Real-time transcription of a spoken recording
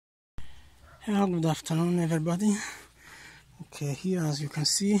Hello, good afternoon everybody. Okay, here as you can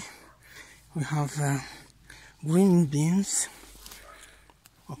see we have green beans,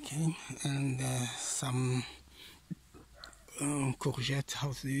 okay, and some courgette,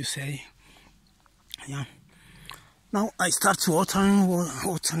 how do you say? Yeah. Now I start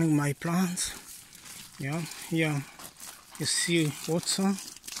watering my plants. Yeah, here you see water,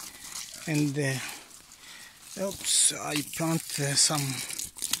 and oops, I plant some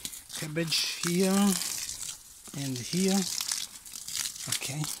cabbage here and here.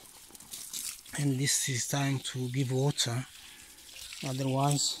 Okay, and this is time to give water,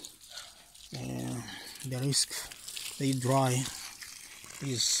 otherwise the risk they dry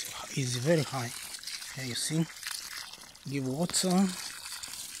is very high. Okay, you see, give water,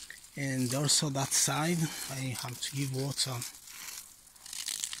 and also that side I have to give water,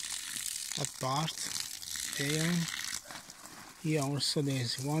 that part there. Here also there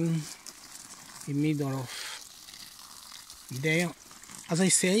is one in middle of there. As I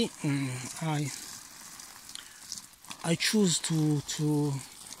say, I choose to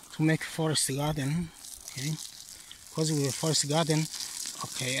make forest garden, okay, because with a forest garden,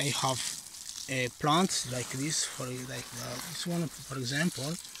 okay, I have plants like this, this one for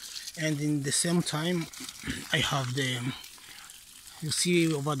example, and in the same time I have you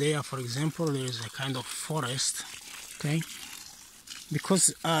see over there, for example, there is a kind of forest, okay,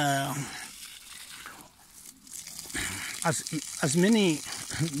 because as many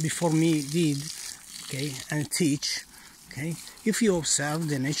before me did, okay, and teach, okay, if you observe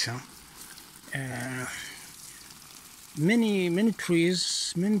the nature, many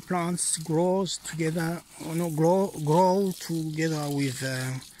trees, many plants grows together, grow together with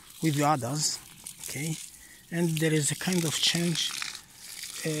the others, okay, and there is a kind of change.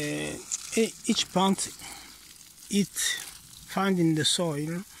 Each plant find in the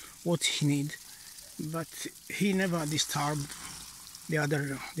soil what he need, but he never disturb the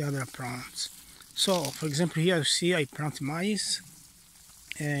other plants. So, for example, here you see I plant maize,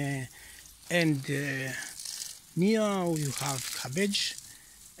 and near you have cabbage,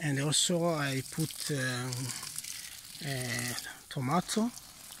 and also I put tomato,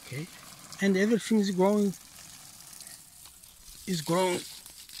 okay, and everything is growing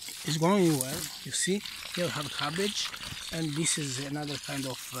well. You see, here we have cabbage, and this is another kind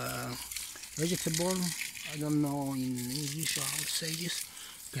of vegetable. I don't know in English how to say this,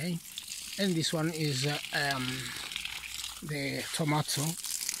 okay, and this one is the tomato,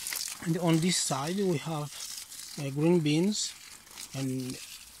 and on this side we have green beans, and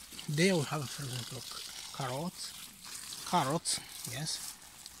there we have, for example, carrots, yes,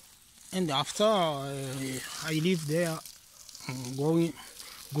 and after I leave there grows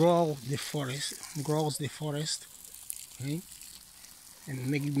the forest, okay, and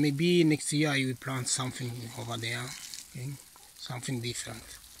maybe next year I will plant something over there, okay, something different,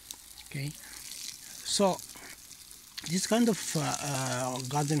 okay. So this kind of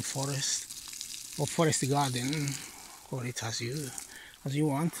garden forest, or forest garden, call it as you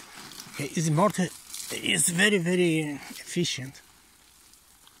want, okay, is very efficient,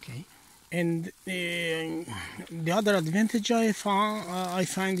 okay. And the other advantage I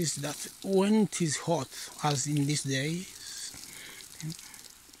find is that when it is hot, as in these days, okay,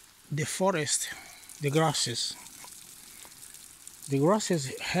 the forest, the grasses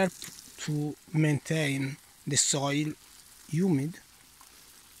help to maintain the soil humid,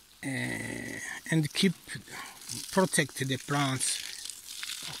 and protect the plants,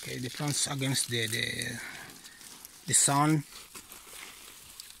 okay, the plants against the sun,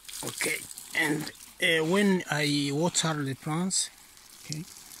 okay. And when I water the plants, okay,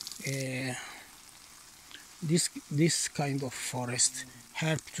 this kind of forest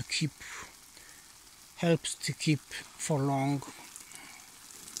helps to keep for long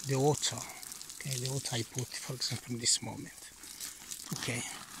the water, okay, the water I put, for example, in this moment, okay.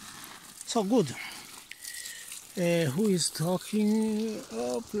 So good. Who is talking?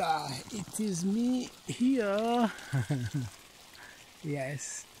 Opla, it is me here.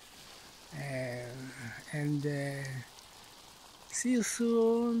 Yes. And see you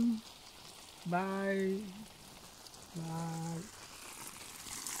soon. Bye.